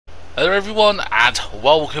Hello everyone and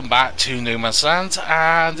welcome back to No Man's Land,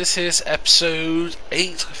 and this is episode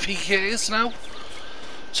 8 I think it is now.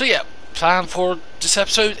 So yeah, plan for this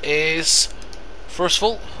episode is first of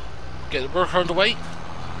all get the work underway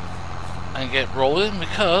and get rolling,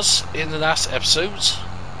 because in the last episode,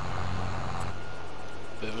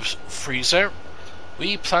 bit of a freezer,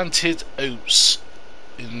 we planted oats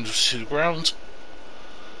into the ground.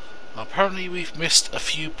 Apparently we've missed a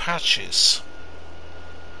few patches.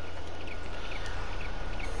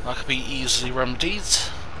 That could be easily remedied.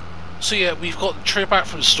 So yeah, we've got the tray back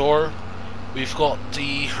from the store. We've got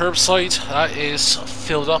the herbicide that is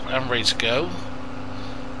filled up and ready to go.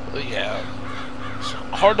 But yeah, it's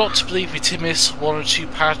hard not to believe we did miss one or two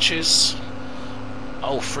patches.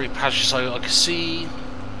 Oh, 3 patches I can see.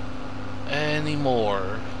 Any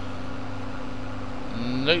more?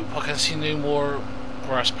 Nope, I can see no more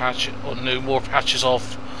grass patches, or no more patches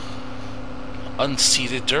of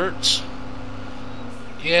unseeded dirt.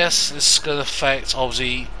 Yes, this is going to affect,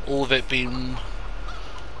 obviously, all of it being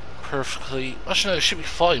perfectly... Actually, no, it should be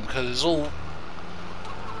fine, because it's all...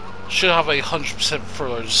 should have a 100%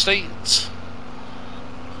 fertilizer state.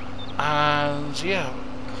 And, yeah.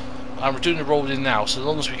 And we're doing the rolling now, so as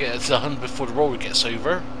long as we get it to 100 before the roller gets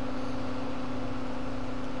over.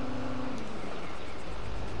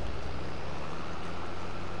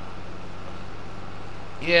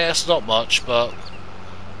 Yeah, it's not much, but...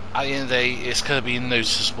 at the end of the day, it's going to be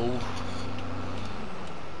noticeable.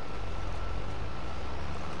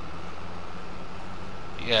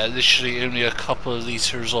 Yeah, literally only a couple of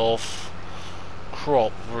litres of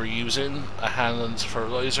crop we're using, a hand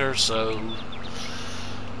fertilizer, so...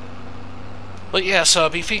 But yeah, so I'll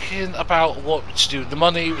be thinking about what to do with the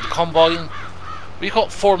money, with the combine. We've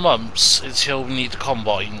got 4 months until we need the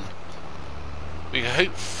combine. We can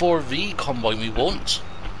hope for the combine we want,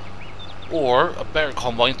 or a better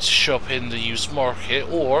combine to show up in the used market,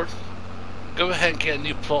 or go ahead and get a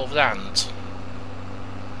new plot of land.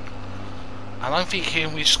 And I'm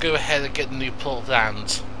thinking we just go ahead and get a new plot of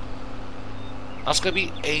land. That's going to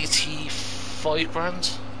be 85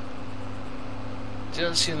 grand.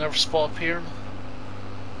 Didn't see another spot up here.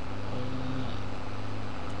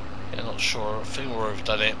 Yeah, not sure. I think we've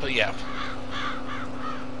done it, but yeah.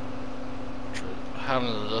 Having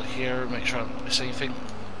a look here, make sure I don't miss anything.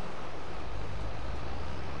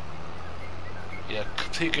 Yeah,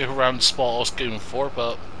 completely around the spot I was going for,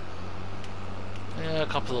 but yeah, a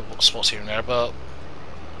couple of spots here and there, but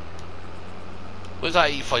with that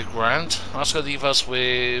 85 grand, that's going to leave us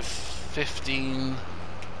with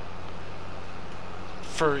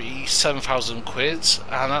 37,000 quid,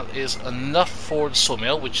 and that is enough for the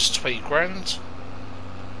sawmill, which is 20 grand.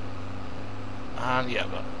 And yeah,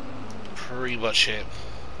 that's pretty much it,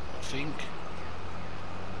 I think.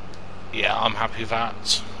 Yeah, I'm happy with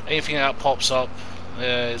that. Anything that pops up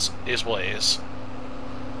is what it is.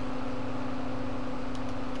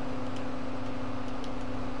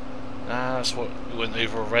 That's what we went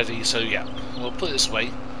over already, so yeah, we'll put it this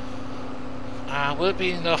way. Will it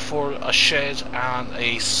be enough for a shed and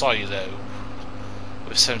a silo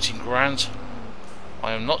with 17 grand?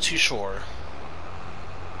 I am not too sure.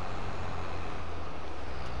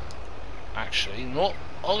 Actually, not.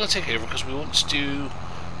 I'm going to take it over because we want to do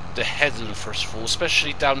the heading first of all,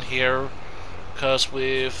 especially down here, because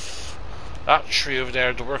with that tree over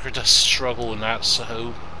there the worker does struggle in that.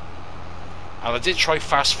 So, and I did try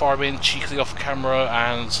fast farming cheekily off camera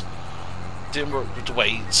and didn't work with the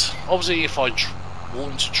weight. Obviously if I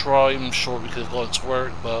wanted to try, I'm sure we could have got it to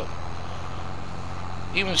work, but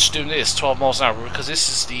even just doing this 12 miles an hour, because this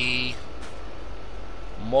is the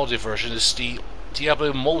modded version, this is the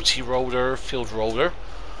Diablo multi-roller field roller.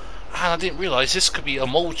 And I didn't realise this could be a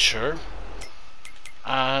mulcher.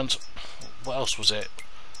 And what else was it?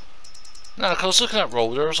 No, because I was looking at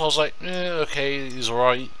rollers, I was like, okay, he's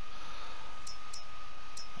alright.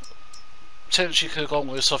 Potentially could have gone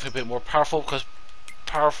with something a bit more powerful,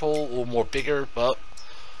 or more bigger, but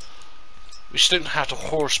we just don't have the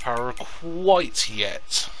horsepower quite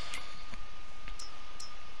yet.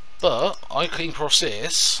 But I came across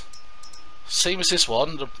this, same as this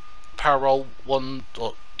one, the Powerroll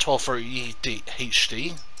 1230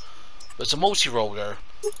 HD, but it's a multi-roller,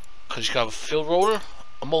 because you can have a field roller,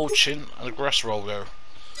 a mulching and a grass roller.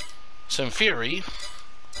 So in theory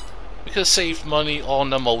we could have saved money on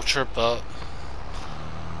the mulcher, but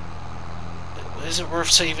is it worth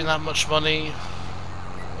saving that much money?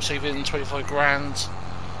 Saving 25 grand,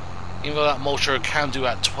 even though that mulcher can do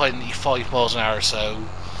at 25 miles an hour. So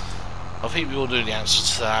I think we will know the answer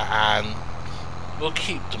to that, and we'll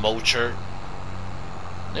keep the mulcher.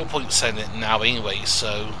 No point sending it now anyway,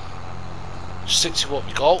 so stick to what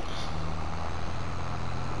we got.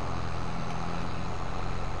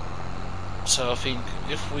 So I think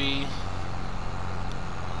if we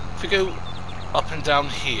go up and down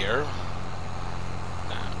here,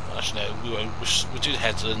 actually no, we won't. We'll do the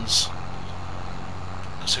headlands.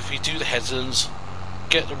 So if we do the headlands,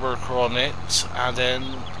 get the worker on it, and then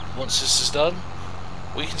once this is done,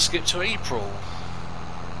 we can skip to April.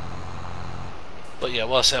 But yeah,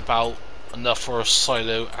 well, I said about enough for a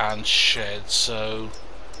silo and shed. So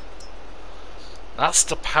that's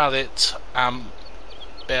the pallet and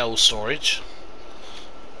bale storage.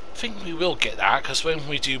 I think we will get that, because when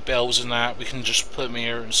we do bales and that, we can just put them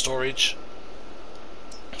here in storage.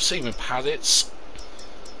 Same with pallets.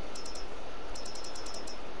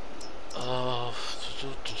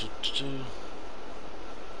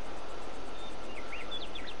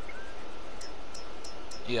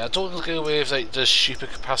 Yeah, I don't want to go with like the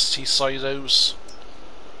stupid capacity silos.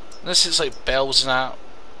 Unless it's like bells and that.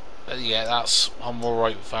 Yeah, I'm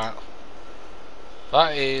alright with that.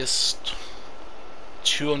 That is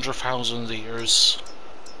 200,000 litres.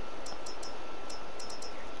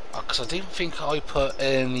 Because I didn't think I put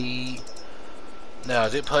any. No, I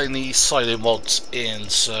didn't put any silo mods in,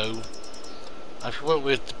 so if we went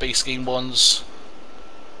with the base game ones,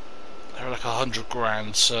 they're like 100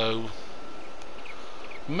 grand, so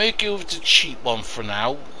we may go with the cheap one for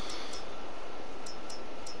now.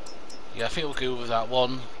 Yeah, I think we'll go with that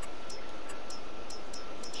one.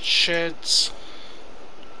 Sheds.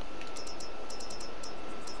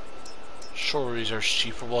 Sure, these are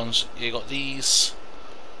cheaper ones. You got these.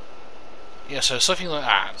 Yeah, so something like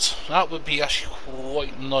that. That would be actually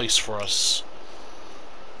quite nice for us.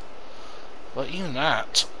 But even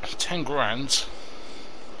that, 10 grand.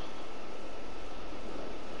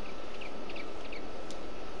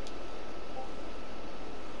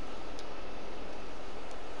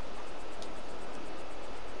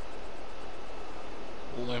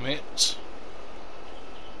 Limit.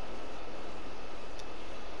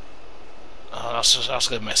 Oh, that's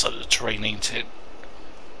gonna mess up the terrain, ain't it?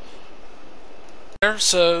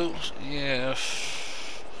 So yeah,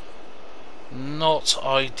 not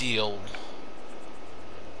ideal.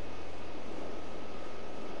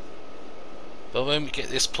 But when we get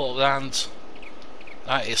this plot of land,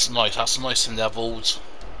 that is nice. That's nice and levelled.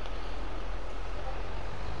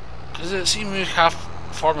 Because it seems we have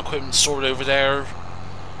farm equipment stored over there,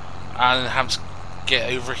 and have to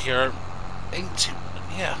get over here.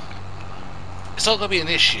 Yeah, it's not going to be an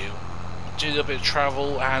issue. Do a little bit of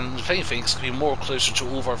travel, and if anything, it's going to be more closer to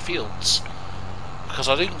all of our fields. Because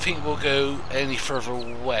I don't think we'll go any further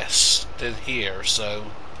west than here, so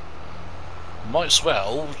might as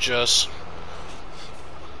well just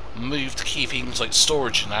move the key things like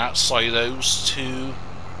storage and that, silos, to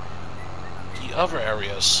the other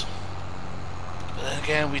areas. But then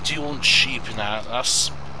again, we do want sheep in that. That's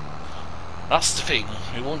the thing.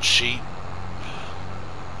 We want sheep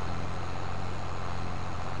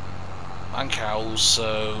and cows.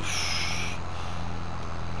 So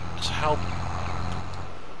how?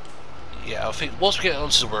 Yeah, I think once we get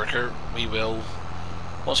onto the worker, we will.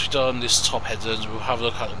 Once we've done this top headlands, we'll have a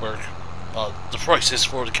look at the work. The prices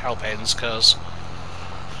for the cow pens, because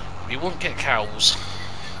we won't get cows,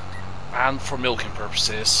 and for milking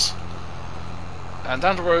purposes. And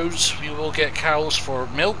down the road, we will get cows for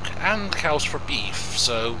milk and cows for beef.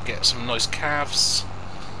 So get some nice calves,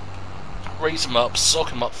 raise them up,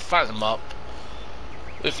 sock them up, fatten them up,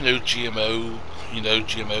 with no GMO,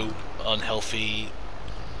 GMO unhealthy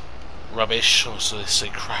rubbish. Also, they say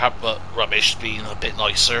crap, but rubbish being a bit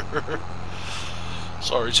nicer.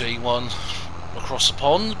 Sorry to anyone across the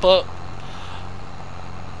pond, but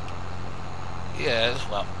yeah,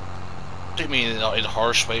 well, don't mean it not in a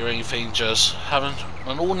harsh way or anything, just having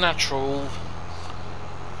an all natural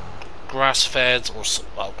grass-fed or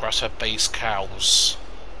grass-fed based cows.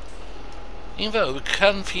 Even though we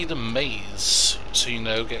can feed them maize,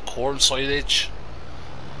 so get corn silage.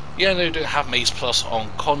 Yeah, no, don't have Maize Plus on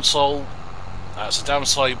console. That's a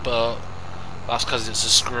downside, but that's because it's a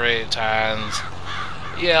script, and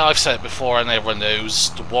yeah, I've said it before, and everyone knows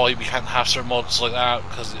why we can't have certain mods like that,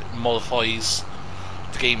 because it modifies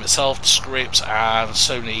the game itself, the scripts, and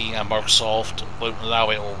Sony and Microsoft won't allow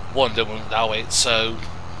it, or one of them won't allow it. So,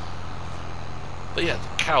 but yeah,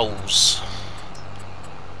 the cows.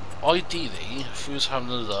 Ideally, if we was having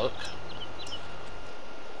a look,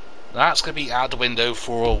 that's going to be out the window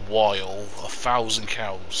for a while. 1,000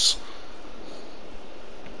 cows.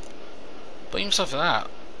 But even stuff like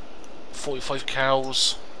that, 45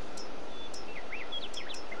 cows,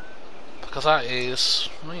 because that is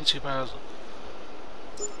not too bad.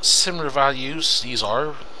 Similar values, these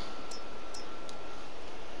are.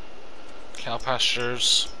 Cow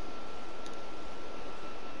pastures.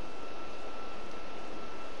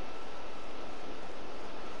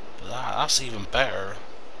 But that's even better.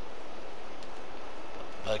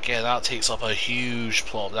 But again, that takes up a huge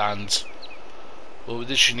plot of land. Well, we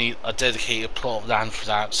literally need a dedicated plot of land for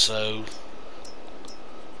that, so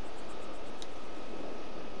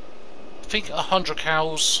I think 100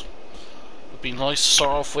 cows would be nice to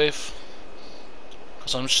start off with,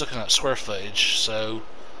 because I'm just looking at square footage. So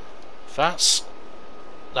if that's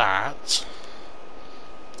that,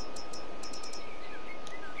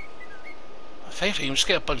 I think we can just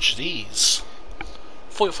get a bunch of these.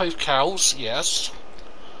 45 cows, yes,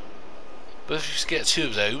 but if you just get 2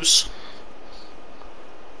 of those,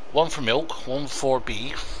 one for milk, one for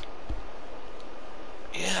beef,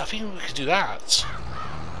 yeah, I think we could do that.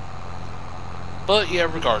 But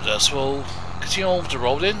yeah, regardless, we'll continue on with the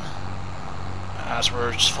rolling as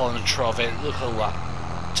we're just following the trail of it. Look at all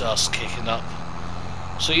that dust kicking up.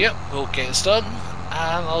 So yep, we'll get this done,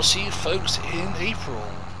 and I'll see you folks in April.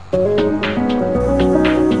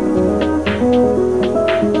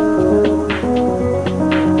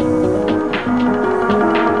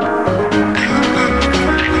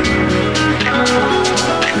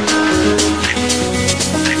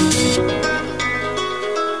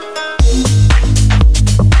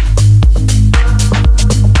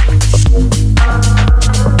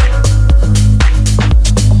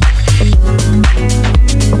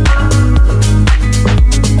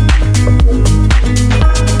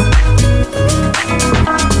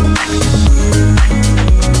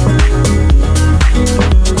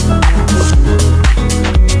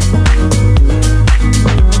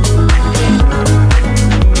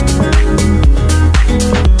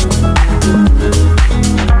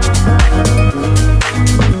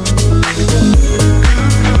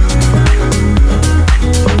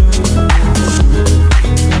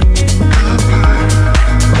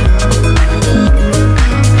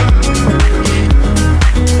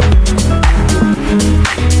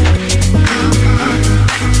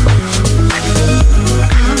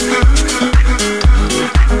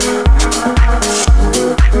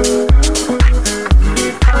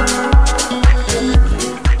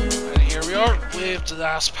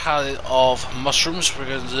 Pallet of mushrooms we're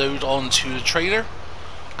going to load onto the trailer,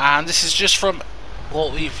 and this is just from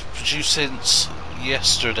what we've produced since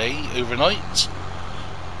yesterday overnight.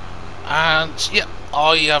 And yeah,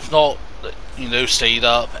 I have not, you know, stayed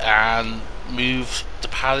up and moved the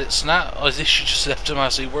pallets and that. I literally just left them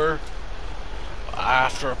as they were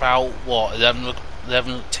after about what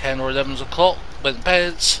 10 or 11 o'clock, went to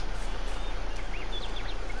bed.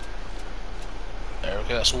 There we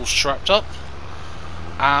go, that's all strapped up.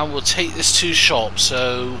 And we'll take this to shop.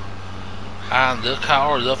 So, and look at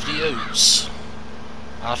our lovely oats.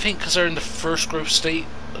 And I think because they're in the first growth state,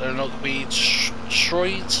 they're not going to be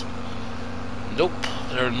destroyed. Nope,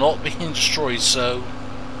 they're not being destroyed, so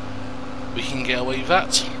we can get away with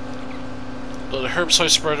that. Got the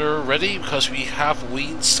herbicide spreader ready because we have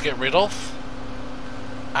weeds to get rid of.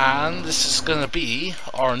 And this is going to be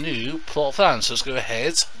our new plot of land. So let's go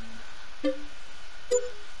ahead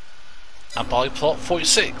and buy plot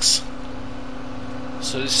 46.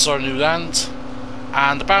 So this is our new land,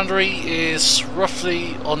 and the boundary is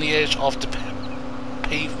roughly on the edge of the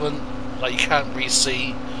pavement. Like, you can't really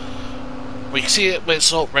see. We can see it when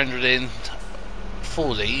it's not rendered in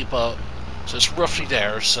fully, but so it's roughly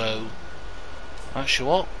there. So actually,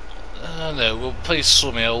 what? No, we'll place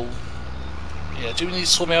sawmill. Yeah, do we need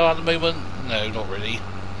sawmill at the moment? No, not really.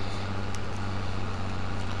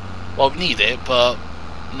 Well, we need it, but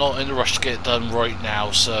not in a rush to get it done right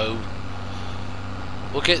now. So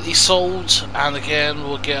we'll get these sold, and again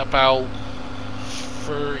we'll get about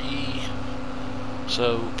 30,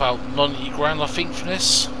 so about 90 grand I think for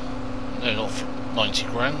this. No, not for 90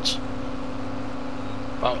 grand,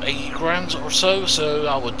 about 80 grand or so. So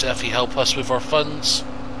that would definitely help us with our funds.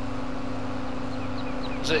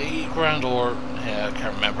 Is it 80 grand or, yeah, I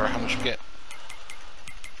can't remember how much we get.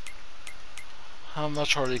 How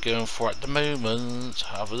much are they going for at the moment?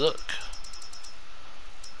 Have a look.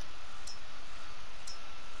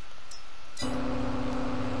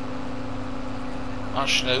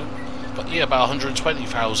 Actually no, but yeah, about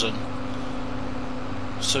 120,000.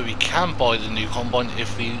 So we can buy the new combine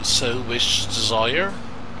if we so wish to desire.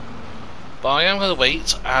 But I am going to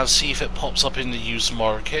wait and see if it pops up in the used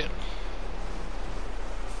market.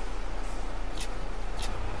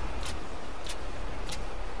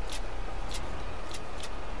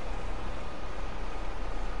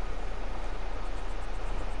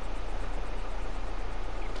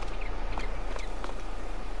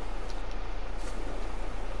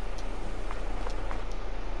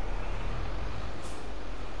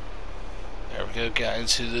 we go, get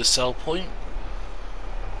into the sell point.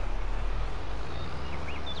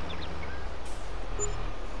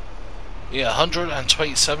 Yeah,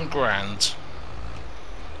 127 grand.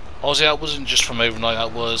 Obviously that wasn't just from overnight,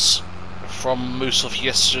 that was from most of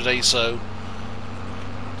yesterday, so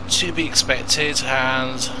to be expected.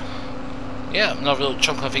 And yeah, another little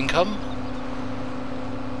chunk of income.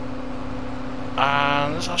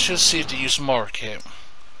 And let's actually see if they use market.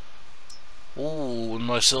 Ooh,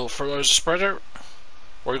 nice little fertilizer spreader.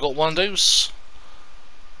 Already got one of those.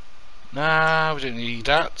 Nah, we don't need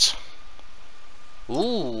that.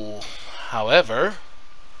 Ooh, however,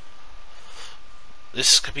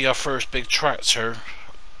 this could be our first big tractor.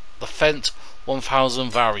 The Fendt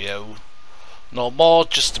 1000 Vario. Not mod,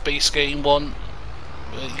 just the base game one.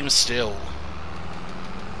 But even still.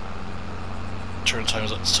 Turn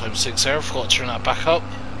times up to times 6 there. Forgot to turn that back up.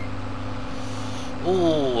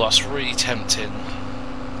 Ooh, that's really tempting.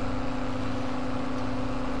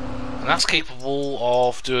 And that's capable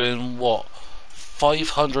of doing what?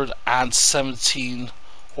 517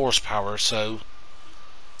 horsepower. So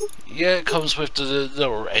yeah, it comes with the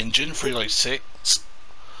lower engine, 396.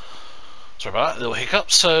 Sorry about that, little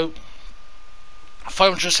hiccup. So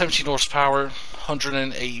 517 horsepower,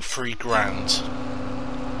 183 grand.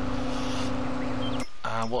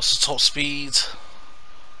 And what's the top speed?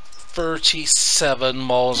 37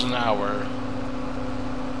 miles an hour.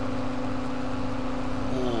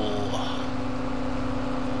 Ooh.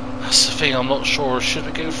 That's the thing, I'm not sure. Should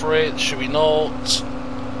we go for it? Should we not?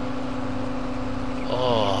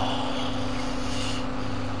 Oh.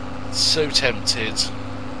 So tempted.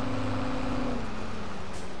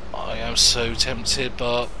 I am so tempted,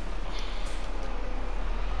 but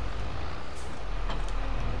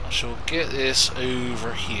I shall get this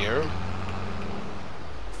over here.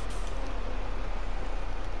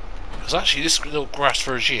 Because actually this little grass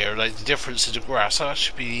verge here, like the difference in the grass, that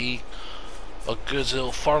should be a good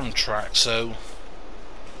little farm track. So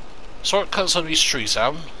sort of cut some of these trees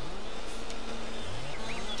down.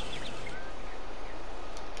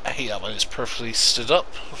 I hate that when it's perfectly stood up.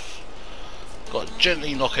 Got to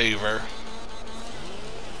gently knock over.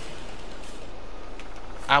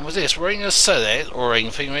 And with this, we ain't going to sell it or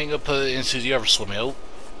anything, we ain't going to put it into the other sawmill.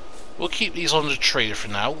 We'll keep these on the trailer for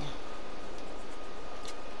now.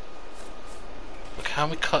 But can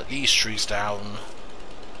we cut these trees down?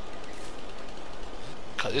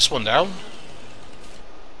 Cut this one down.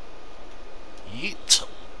 Yeet.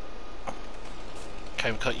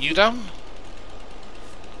 Can we cut you down?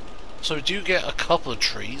 So we do get a couple of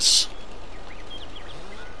trees.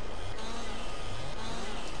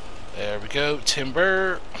 There we go,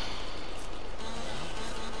 timber.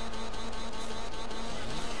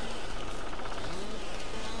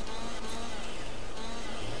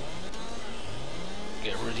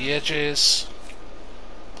 Get rid of the edges.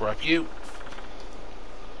 Grab you.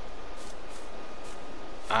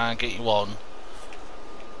 And get you on.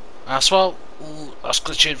 As well, ooh, that's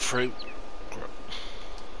glitching through.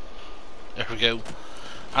 There we go.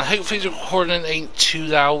 And hopefully the recording ain't too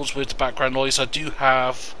loud with the background noise. I do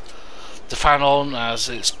have the fan on as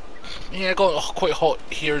it's got quite hot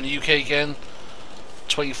here in the UK again.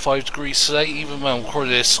 25 degrees today, even when I'm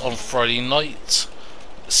recording this on Friday night.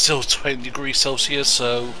 It's still 20 degrees Celsius,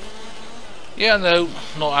 so yeah, no,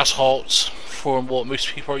 not as hot for what most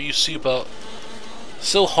people are used to, but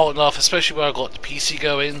still hot enough, especially when I got the PC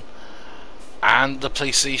going and the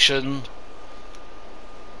PlayStation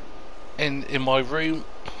in my room,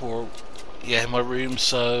 or yeah, in my room.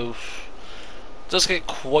 So it does get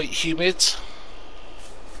quite humid,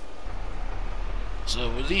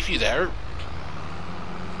 so we'll leave you there,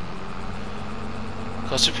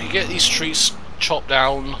 because if we get these trees chopped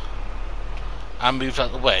down and moved out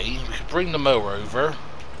of the way, we can bring the mower over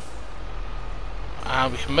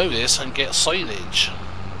and we can mow this and get silage,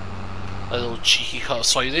 a little cheeky cut of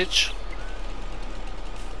silage.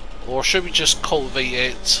 Or should we just cultivate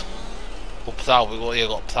it? Or plough? We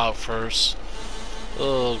got plough first.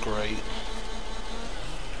 Oh great.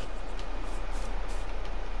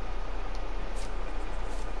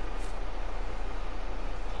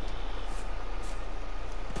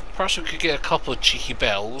 Perhaps we could get a couple of cheeky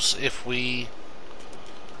bells if we...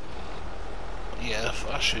 yeah,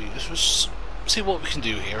 actually, let's just see what we can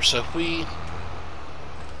do here. So if we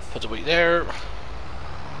put the weight there,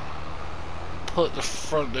 put the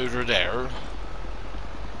front loader there,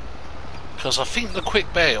 because I think the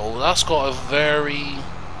quick bale, that's got a very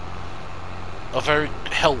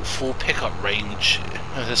helpful pickup range,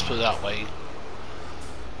 let's put it that way.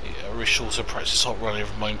 Yeah, we should also practice not running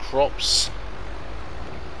over mine crops.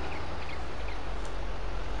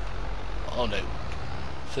 Oh no.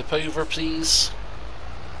 Flip over, please.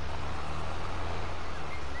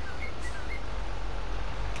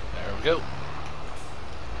 There we go.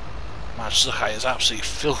 Man, just look at it, it's absolutely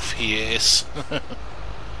filthy, it is.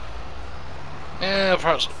 Yeah,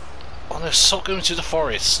 perhaps. Oh, they're so going to the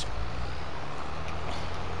forest.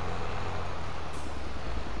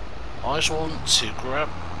 I just want to grab.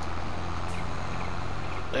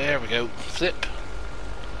 There we go. Flip.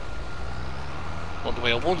 Not the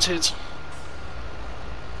way I wanted.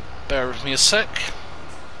 Bear with me a sec.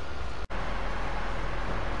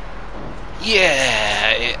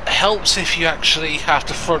 Yeah, it helps if you actually have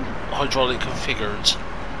the front hydraulic configured.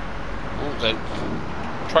 Oh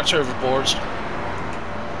no. Tractor overboard.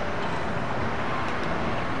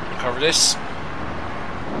 Cover this.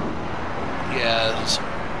 Yes.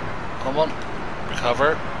 Come on.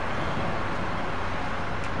 Recover.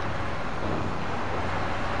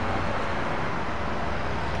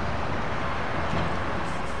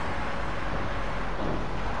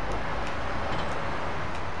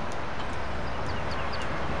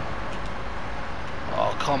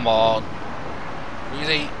 Oh, come on.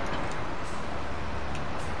 Really?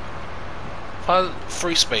 If I had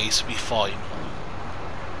free space, it'd be fine.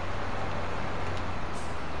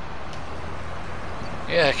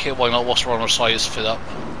 Yeah, okay, why not? What's wrong with size fit up?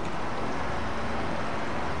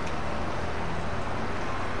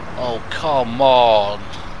 Oh, come on.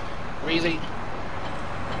 Really?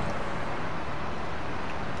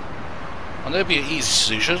 And there'd be an easy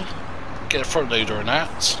solution. Get a front loader in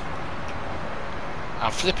that.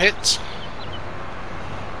 And flip it.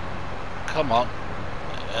 Come on.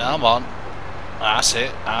 Come on. That's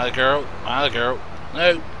it. Atta girl. Atta girl.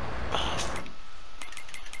 No.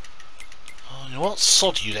 You know what?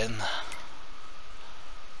 Sod you then.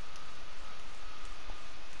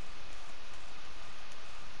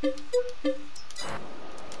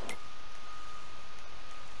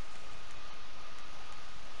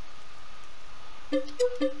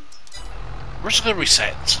 We're just going to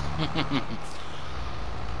reset.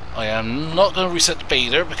 I am not going to reset the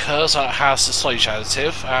bather because it has the sludge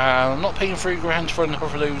additive, and I'm not paying £3 for an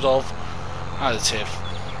overload of additive.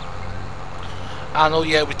 And oh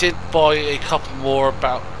yeah, we did buy a couple more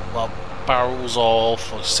barrels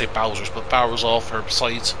of, I was say Bowser's, but barrels of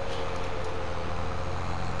herbicide.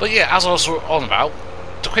 But yeah, as I was on about,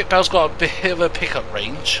 the quick bell's got a bit of a pickup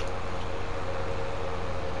range.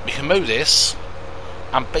 We can mow this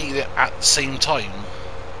and bathe it at the same time.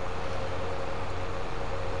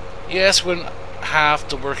 Yes, we wouldn't have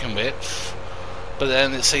the working width, but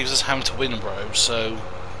then it saves us having to windrow. So,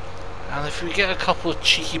 and if we get a couple of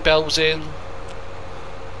cheeky bells in,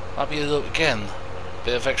 that'd be again a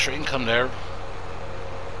bit of extra income there.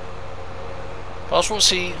 But I just want to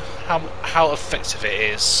see how effective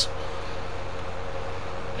it is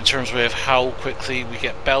in terms of how quickly we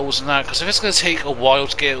get bells and that. Because if it's going to take a while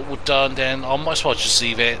to get it all done, then I might as well just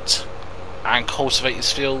leave it and cultivate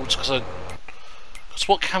this field. Because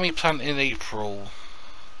what can we plant in April?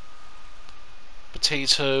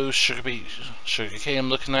 Potatoes, sugar beet, sugar cane. I'm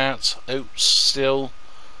looking at oats still,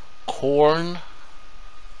 corn.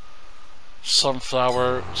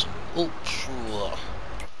 Sunflower,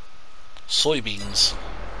 soybeans.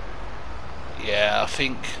 Yeah, I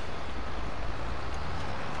think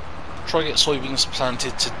try to get soybeans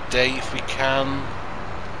planted today if we can.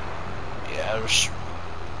 Yeah,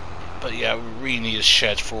 but yeah, we really need a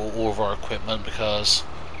shed for all of our equipment because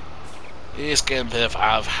it is getting a bit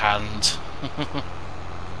out of hand.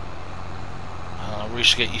 We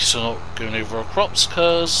should get used to not going over our crops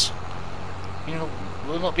because, you know,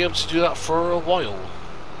 we'll not be able to do that for a while.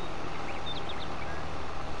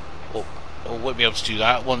 Or won't be able to do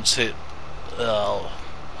that once it...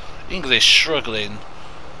 English struggling.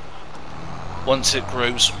 Once it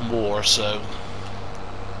grows more, so...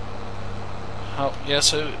 yeah,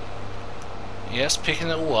 so... Yes, picking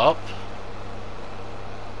it all up.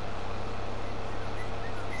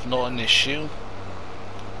 Not an issue.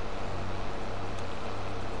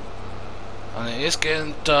 And it is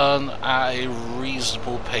getting done at a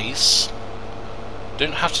reasonable pace.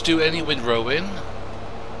 Don't have to do any windrowing.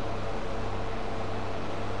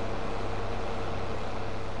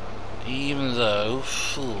 Even though...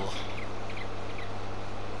 Phew.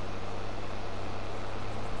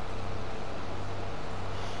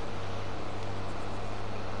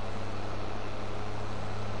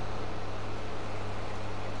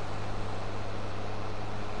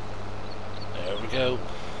 There we go.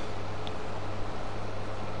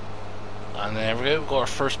 And there we go, we've got our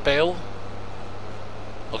first bale.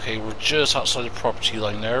 Okay, we're just outside the property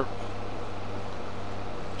line there.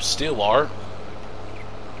 Still are.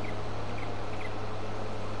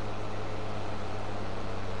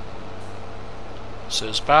 So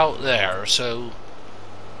it's about there. So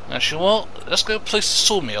actually, what? Let's go place the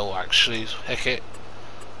sawmill. Actually, heck it.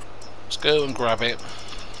 Let's go and grab it.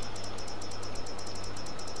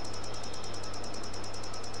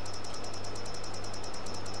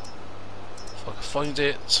 If I can find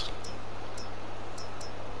it.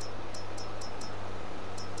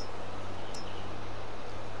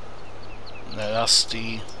 No, that's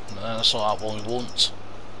the. No, that's not that one we want.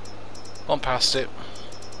 Gone past it.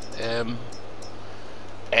 N.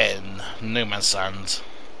 No Man's Land.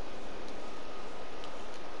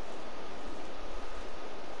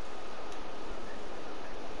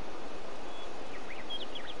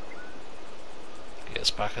 Get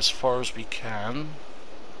us back as far as we can.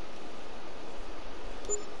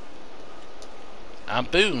 And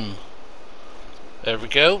boom! There we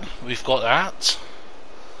go. We've got that.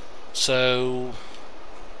 So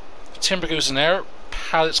timber goes in there,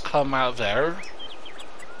 pallets come out of there.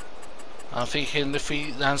 I'm thinking the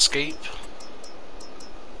free landscape.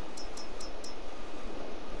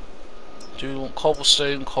 Do we want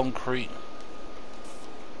cobblestone, concrete?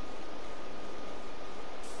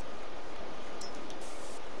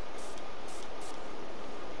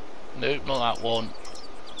 Nope, not that one.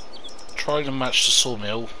 Try to match the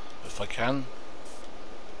sawmill if I can.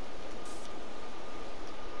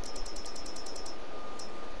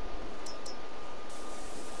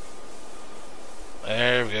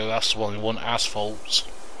 There we go, that's the one we want. Asphalt.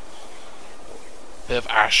 Bit of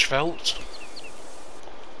asphalt.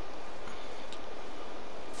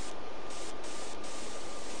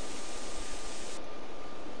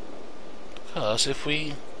 Because if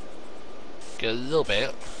we get a little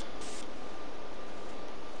bit,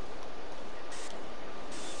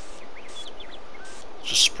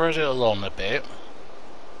 just spread it along a bit,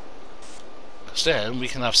 because then we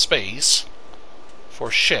can have space for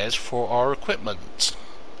a shed for our equipment.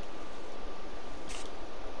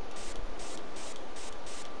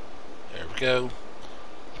 There we go.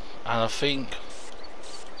 And I think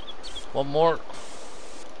one more.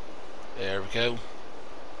 There we go.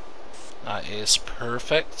 That is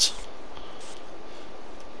perfect.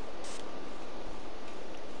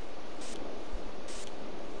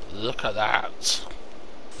 Look at that.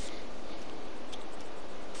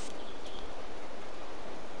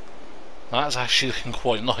 That's actually looking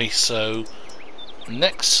quite nice. So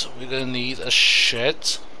next we're going to need a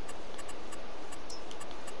shed.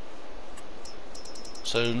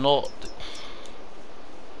 So not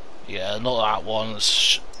that one.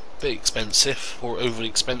 It's a bit expensive or overly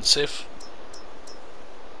expensive.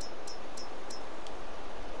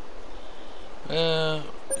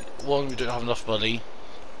 One, we don't have enough money.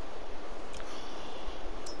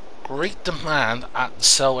 Great demand at the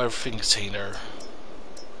sell everything container.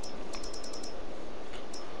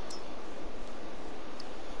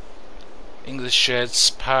 English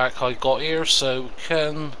sheds pack I got here, so we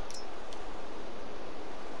can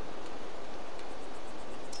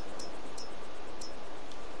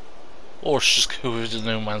or just go with the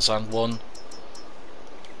No Man's Land one.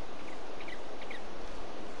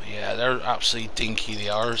 But yeah, they're absolutely dinky, they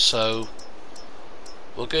are, so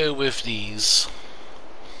we'll go with these.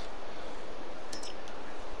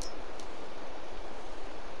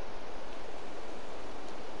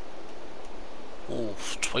 Ooh,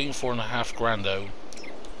 24.5 grand though.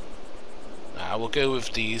 Nah, we'll go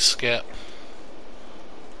with these. Get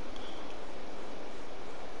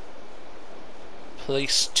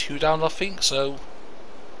place 2 down, I think. So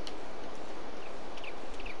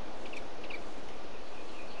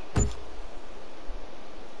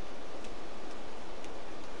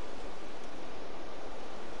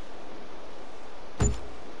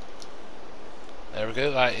there we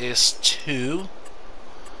go. That is 2.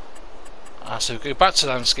 So go back to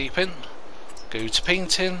landscaping, go to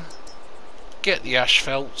painting, get the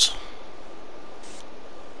asphalt,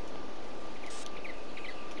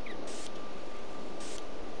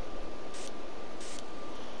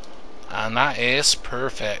 and that is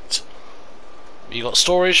perfect. We got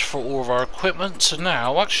storage for all of our equipment. So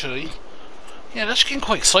now, actually, yeah, that's getting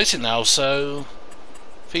quite exciting now. So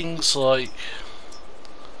things like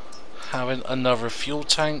having another fuel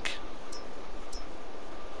tank.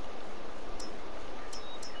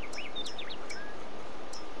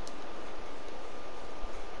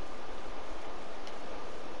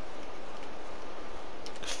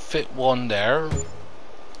 Fit one there,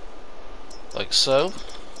 like so.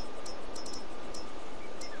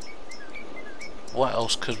 What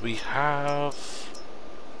else could we have?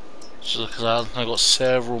 Just look at that, I've got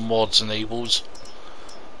several mods enabled.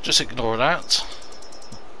 Just ignore that.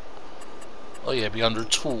 Oh yeah, be under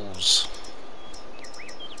tools.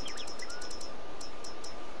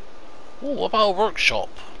 Oh, what about a workshop?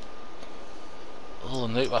 Oh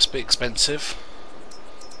no, that's a bit expensive.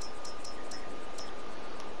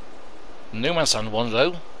 No Man's Land one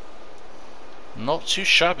though. Not too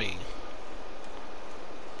shabby.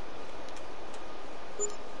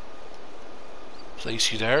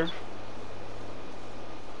 Place you there.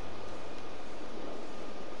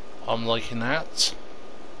 I'm liking that.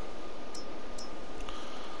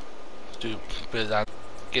 Do a bit of that.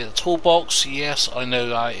 Get a toolbox. Yes, I know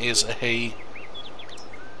that is a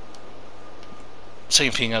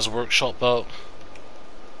same thing as a workshop, but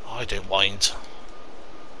I don't mind.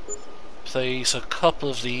 Place a couple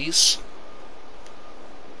of these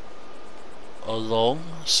along.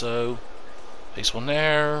 So place one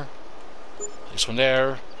there. Place one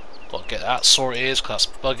there. Got to get that sorted because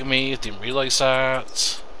that's bugging me. Didn't realise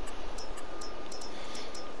that.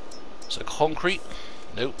 So concrete.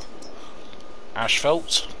 Nope.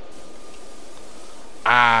 Asphalt.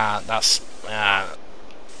 That's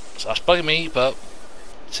so that's bugging me, but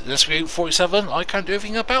this Route 47, I can't do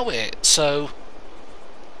anything about it. So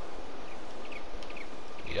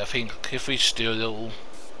yeah, I think if we just do a little,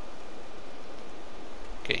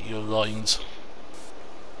 get your lines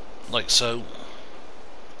like so.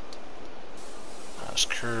 Let's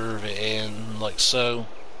curve it in like so.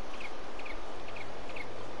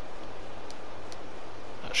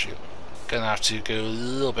 Actually, gonna have to go a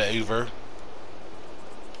little bit over.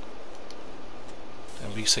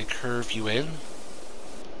 And we say curve you in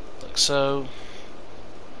like so.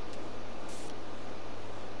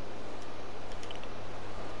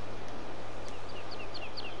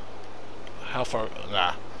 How far?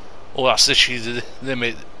 Nah. Oh, that's literally the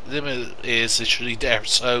limit. Limit is literally there.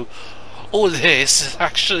 So all this is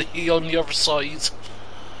actually on the other side.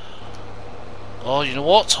 Oh, you know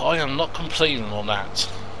what? I am not complaining on that.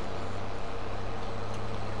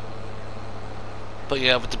 But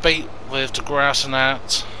yeah, the debate with the grass and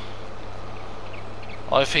that,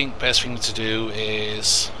 I think best thing to do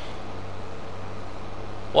is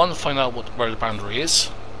one, find out where the boundary is,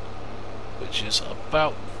 which is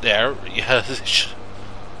about there. Yeah.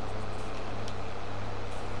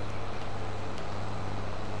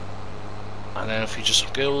 And then if you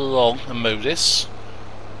just go along and mow this,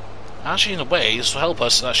 actually in a way this will help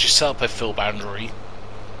us actually set up a fill boundary.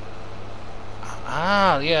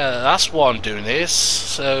 Yeah, that's why I'm doing this,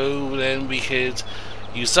 so then we could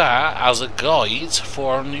use that as a guide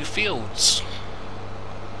for our new fields.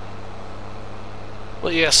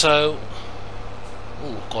 But yeah, so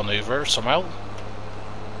gone over somehow.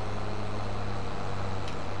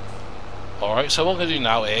 Alright, so what I'm going to do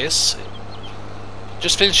now is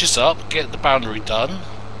just finish this up, get the boundary done,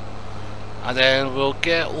 and then we'll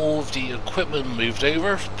get all of the equipment moved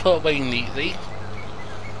over, put away neatly,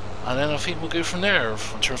 and then I think we'll go from there in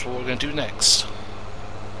terms of what we're going to do next.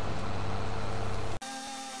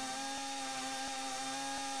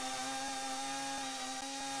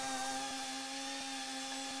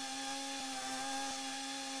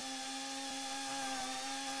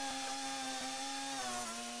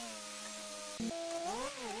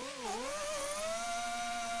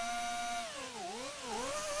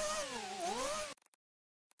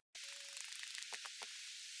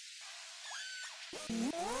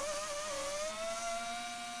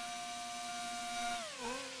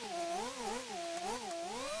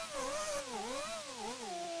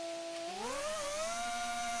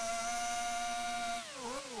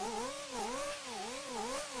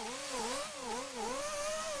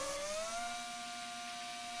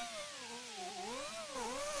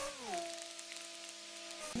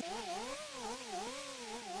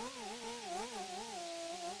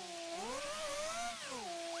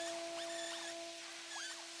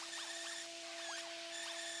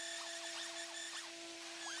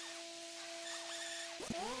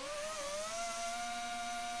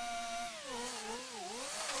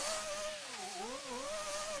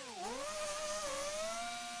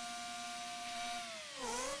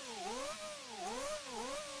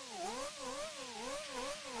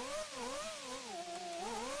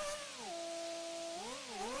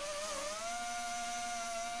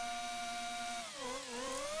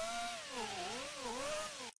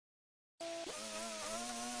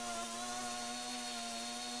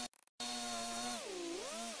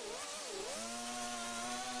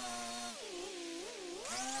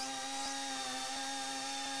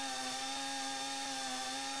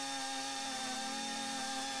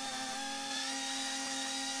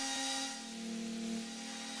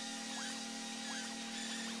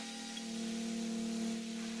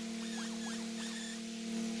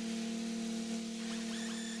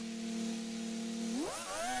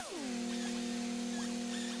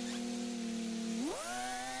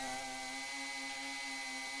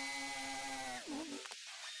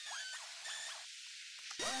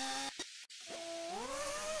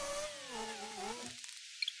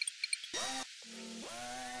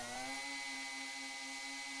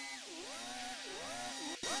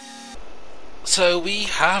 So we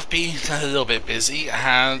have been a little bit busy,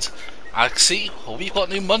 and actually we've got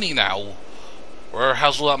new money now. Where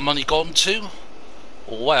has all that money gone to?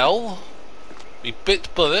 Well, we bit the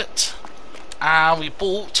bullet and we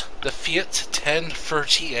bought the Fiat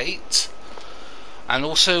 1038. And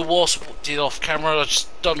also, whilst we did off camera, I've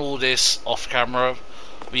just done all this off camera.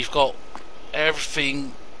 We've got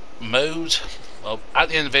everything mowed. Well, at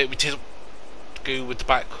the end of it, we did go with the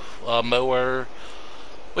back mower,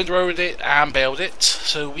 windrowed it and baled it.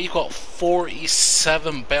 So we've got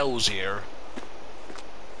 47 bales here,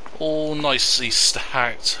 all nicely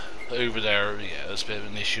stacked over there. Yeah, there's a bit of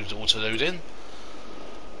an issue with auto loading.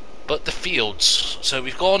 But the fields, so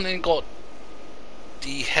we've gone and got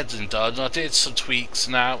the heading done. I did some tweaks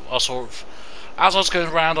now. I sort of, as I was going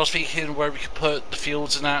around, I was thinking where we could put the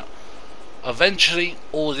fields and that. Eventually,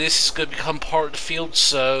 all of this is going to become part of the field,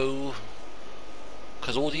 so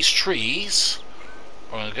because all these trees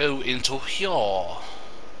are going to go into here.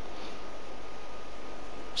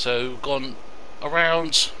 So gone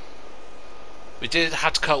around. We did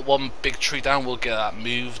have to cut one big tree down. We'll get that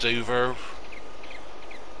moved over.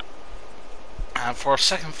 And for our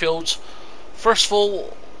second field, first of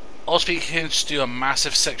all, I was thinking to do a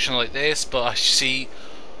massive section like this, but I see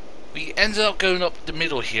we ended up going up the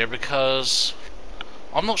middle here because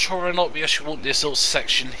I'm not sure whether or not we actually want this little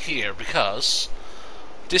section here, because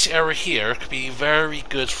this area here could be very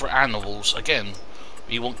good for animals. Again,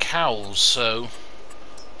 we want cows, so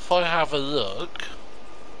if I have a look,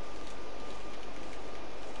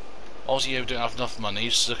 obviously we don't have enough money,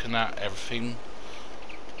 just looking at everything.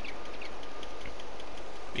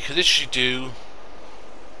 We could literally do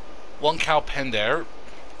one cow pen there,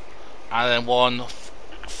 and then one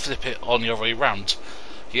flip it on the other way around.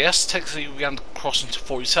 Yes, technically we have to cross into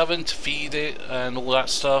 47 to feed it and all that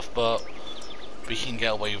stuff, but we can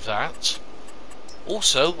get away with that.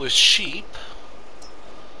 Also, with sheep,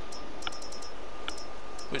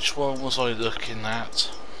 which one was I looking at?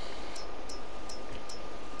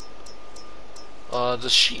 The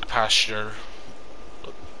sheep pasture.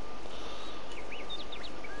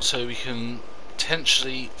 So we can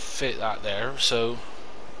potentially fit that there. So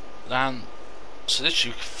literally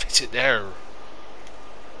we can fit it there.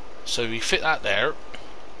 So we fit that there,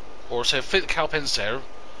 or so fit the cow pens there.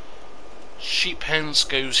 Sheep pens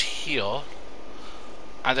goes here,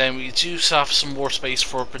 and then we do have some more space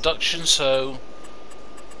for production. So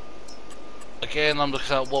again, I'm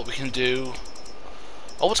looking at what we can do.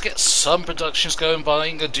 I want to get some productions going, but I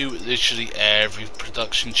ain't gonna do literally every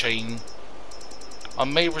production chain. I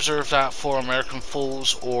may reserve that for American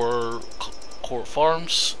Falls or Court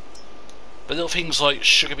Farms. But little things like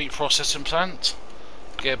sugar beet processing plant,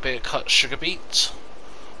 get a bit of cut sugar beet,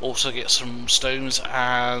 also get some stones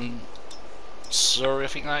and Surrey, I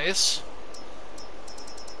think that is.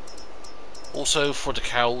 Also for the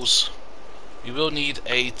cows, we will need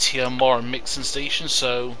a TMR mixing station,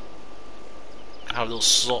 so have a little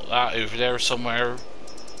slot that over there somewhere.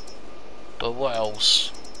 But what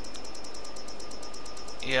else?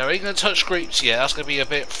 Yeah, we ain't gonna touch grapes yet, that's gonna be a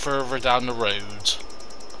bit further down the road.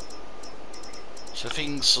 So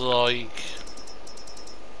things like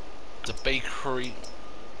the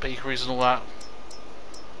bakeries and all that.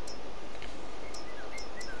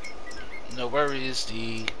 No, where is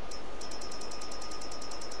the...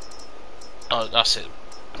 Oh, that's it,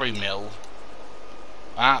 grain mill.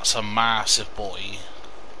 That's a massive boy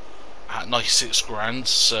at 96 grand,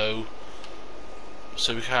 so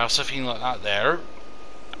we can have something like that there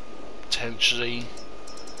potentially.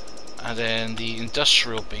 And then the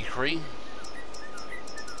industrial bakery,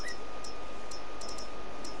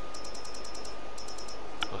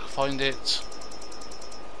 I can find it,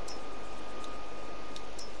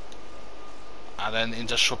 and then the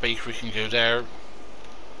industrial bakery can go there.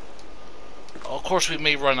 Of course we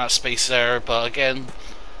may run out of space there, but again,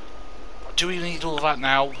 do we need all of that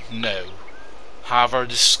now? No. However,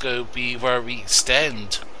 this is going to be where we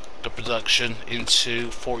extend the production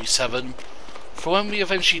into 47 for when we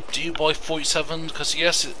eventually do buy 47, because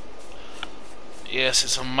yes,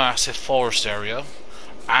 it's a massive forest area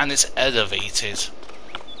and it's elevated,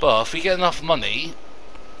 but if we get enough money,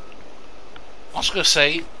 I was going to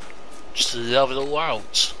say, just level it all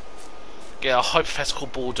out. Get a hypothetical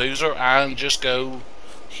bulldozer and just go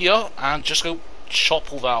here and just go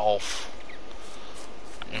chop all that off.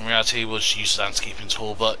 In reality, we'll just use a landscaping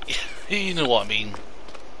tool, but you know what I mean.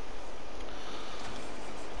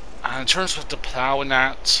 And in terms of the plough and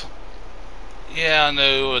that, yeah, I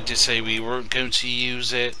know I did say we weren't going to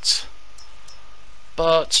use it,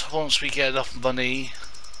 but once we get enough money,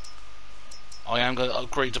 I am going to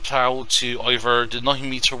upgrade the plough to either the 9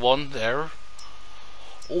 meter one there,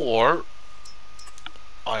 or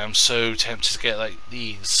I am so tempted to get like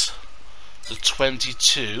these, the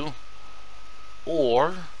 22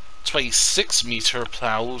 or 26 meter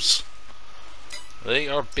plows. They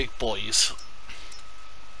are big boys.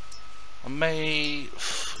 I may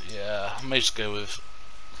just go with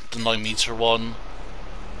the 9 meter one.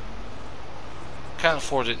 Can't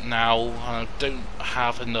afford it now, and I don't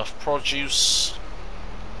have enough produce.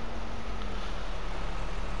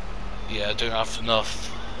 Yeah, I don't have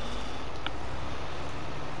enough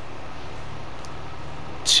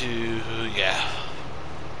to,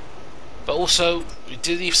 but also we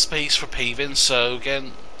did leave space for paving, so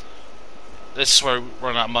again this is where we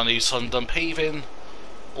run out of money, so I'm done paving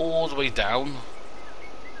all the way down.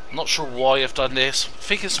 I'm not sure why I've done this. I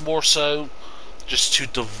think it's more so just to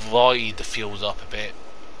divide the field up a bit.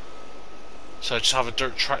 So I just have a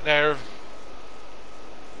dirt track there,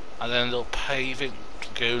 and then a little paving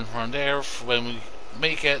going around there for when we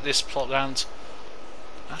may get this plot land.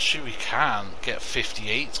 Actually we can get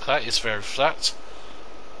 58, that is very flat.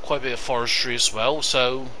 Quite a bit of forestry as well,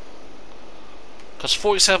 so because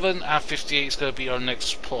 47 and 58 is going to be our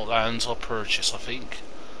next plot land I'll purchase, I think.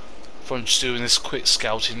 If I'm just doing this quick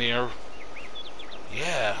scouting here.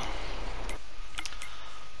 Yeah.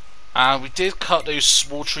 And we did cut those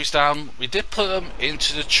small trees down. We did put them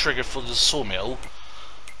into the trigger for the sawmill.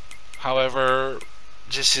 However,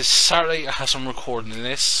 this is Saturday as I'm recording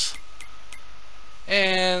this,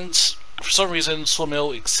 and for some reason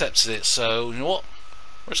sawmill accepted it, so you know what,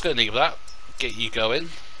 we're just going to leave that, get you going.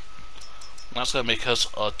 That's going to make us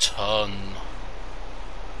a ton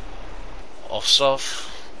of stuff.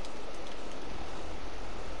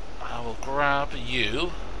 I will grab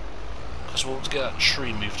you because we'll get that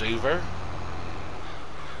tree moved over.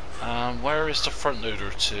 Where is the front loader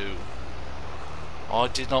to? Oh, I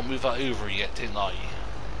did not move that over yet, didn't I?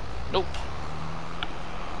 Nope.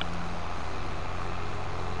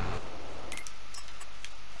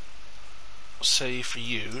 Say for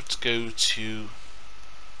you to go to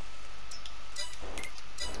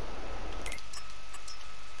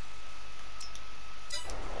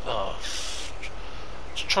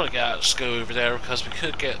just try to get just go over there because we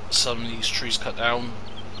could get some of these trees cut down.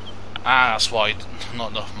 That's why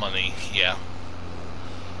not enough money. Yeah.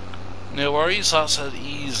 No worries, that's an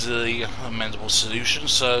easily amendable solution,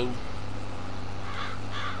 so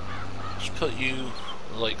just put you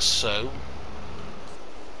like so.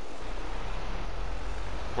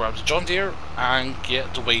 Grab the John Deere and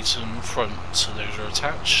get the weight in front loader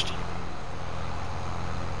attached.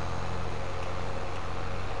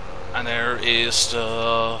 And there is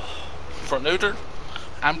the front loader.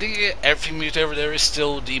 I'm going to get everything moved over. There is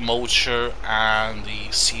still the mulcher and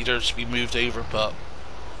the seeder to be moved over, but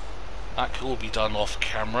that can all be done off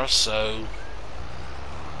camera, so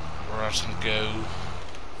we're just going to go,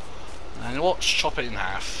 and you know what, just chop it in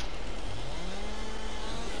half.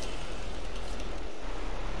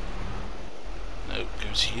 No,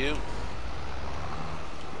 go to you.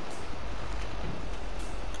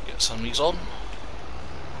 Get some of these on.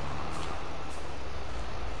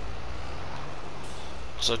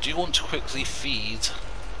 So I do want to quickly feed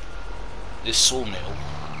this sawmill.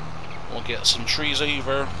 We'll get some trees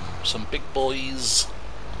over, some big boys.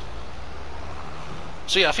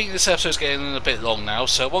 So yeah, I think this episode's getting a bit long now,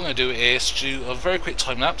 so what I'm going to do is do a very quick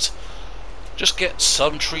time lapse, just get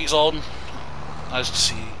some trees on. As you can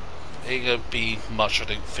see, it ain't going to be much, I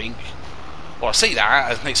don't think. Well, I say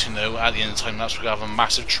that, as next thing you know, at the end of the time lapse we're going to have a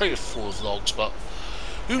massive trailer full of logs, but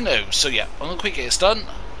who knows. So yeah, I'm going to quick get this done, and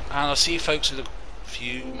I'll see you folks in a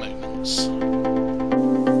few moments.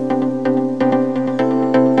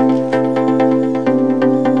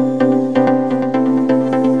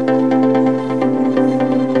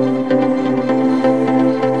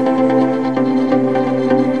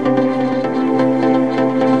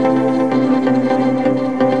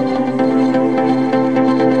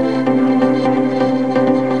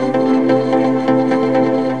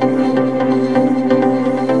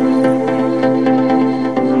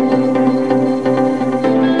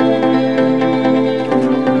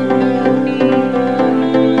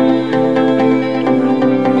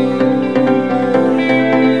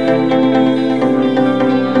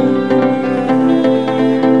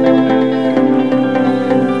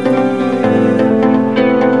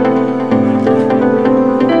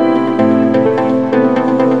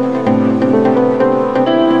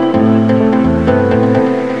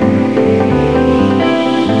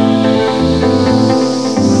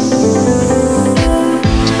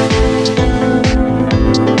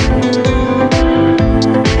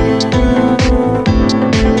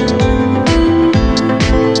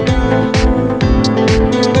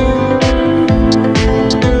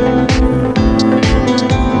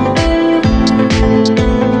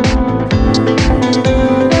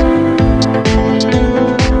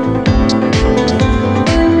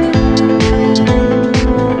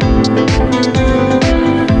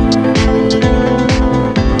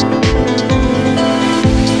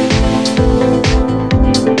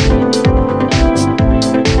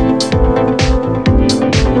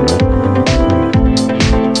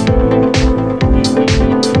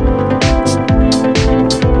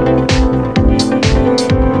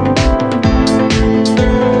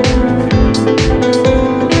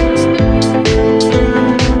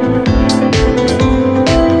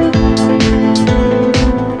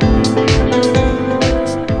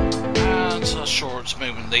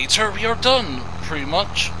 later, we are done, pretty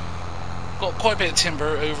much. Got quite a bit of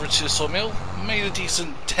timber over to the sawmill, made a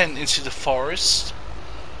decent dent into the forest,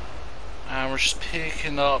 and we're just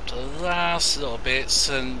picking up the last little bits.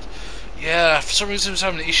 And yeah, for some reason I was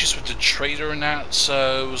having issues with the trader and that,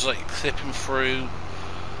 so it was like clipping through.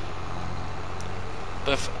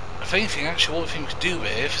 But if anything, actually what we could do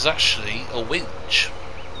with is actually a winch.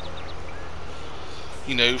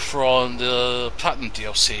 You know, from the Platinum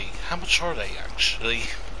DLC. How much are they actually?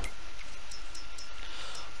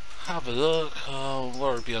 Have a look.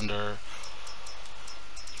 Where would be under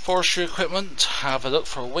forestry equipment? Have a look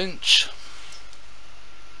for a winch.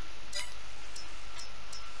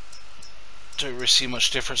 Don't really see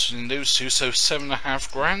much difference between those two. So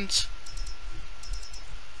 $7.5 grand.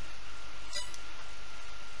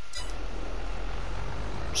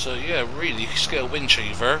 So yeah, really, you can just get a winch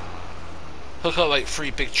over, hook up like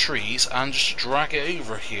 3 big trees, and just drag it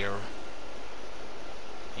over here.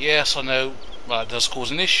 Yes, I know that does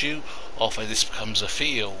cause an issue of when this becomes a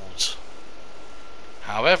field.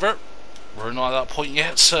 However, we're not at that point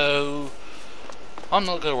yet, so I'm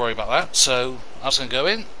not going to worry about that. So I'm just going to go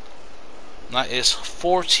in. And that is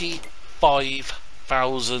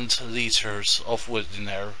 45,000 litres of wood in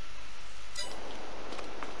there.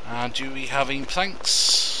 And do we have any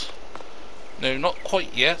planks? No, not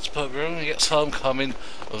quite yet, but we're going to get some coming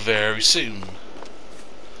very soon.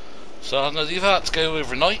 So I'm going to leave that to go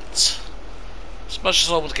overnight. As much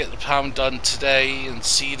as I want to get the pound done today and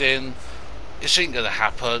seeding, it ain't going to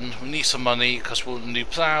happen. We need some money because we want a new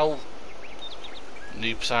plough,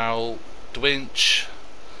 the winch,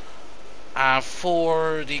 and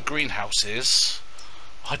for the greenhouses,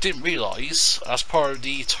 I didn't realise as part of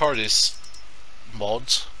the TARDIS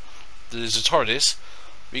mod, there's a TARDIS,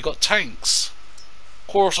 we got tanks. Of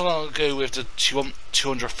course I'm not going to go with the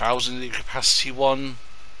 200,000 litre capacity one.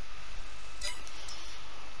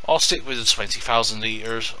 I'll stick with the 20,000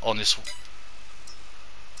 litres on this one.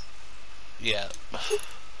 Yeah.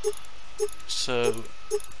 So,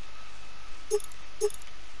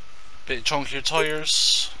 bit chunkier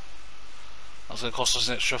tyres. That's going to cost us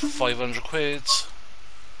an extra 500 quid.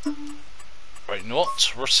 Right, you know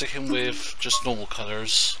what? We're sticking with just normal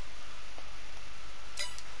colours.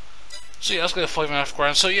 So yeah, that's going to 5.5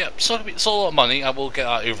 grand. So yeah, it's a lot of money. I will get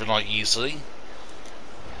that overnight easily.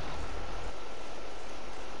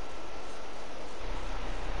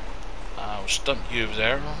 I'll just dump you over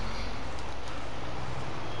there.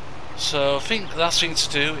 So I think the last thing to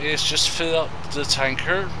do is just fill up the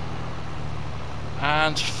tanker.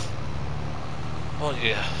 And, well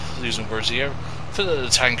yeah, losing words here. Fill up the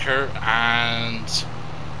tanker and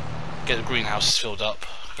get the greenhouses filled up.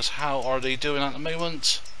 Because how are they doing at the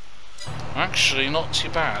moment? Actually, not too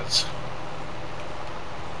bad.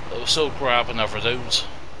 But we'll still grab another load.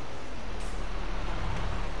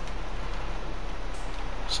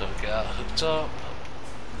 So we get that hooked up.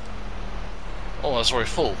 Oh, that's already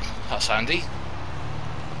full. That's handy.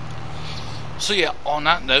 So yeah, on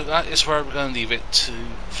that note, that is where we're going to leave it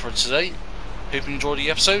for today. Hope you enjoyed the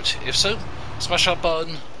episode. If so, smash that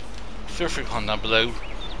button. Feel free to comment down below.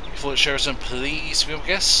 If you want to share some, please become a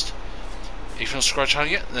guest. If you're not subscribed to the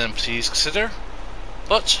channel yet, then please consider.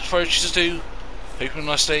 But for what you choose to do, hope you have a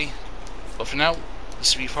nice day. But for now,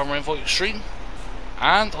 this is me, Farmer EnvoyXtreme,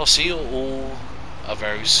 and I'll see you all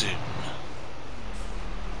very soon.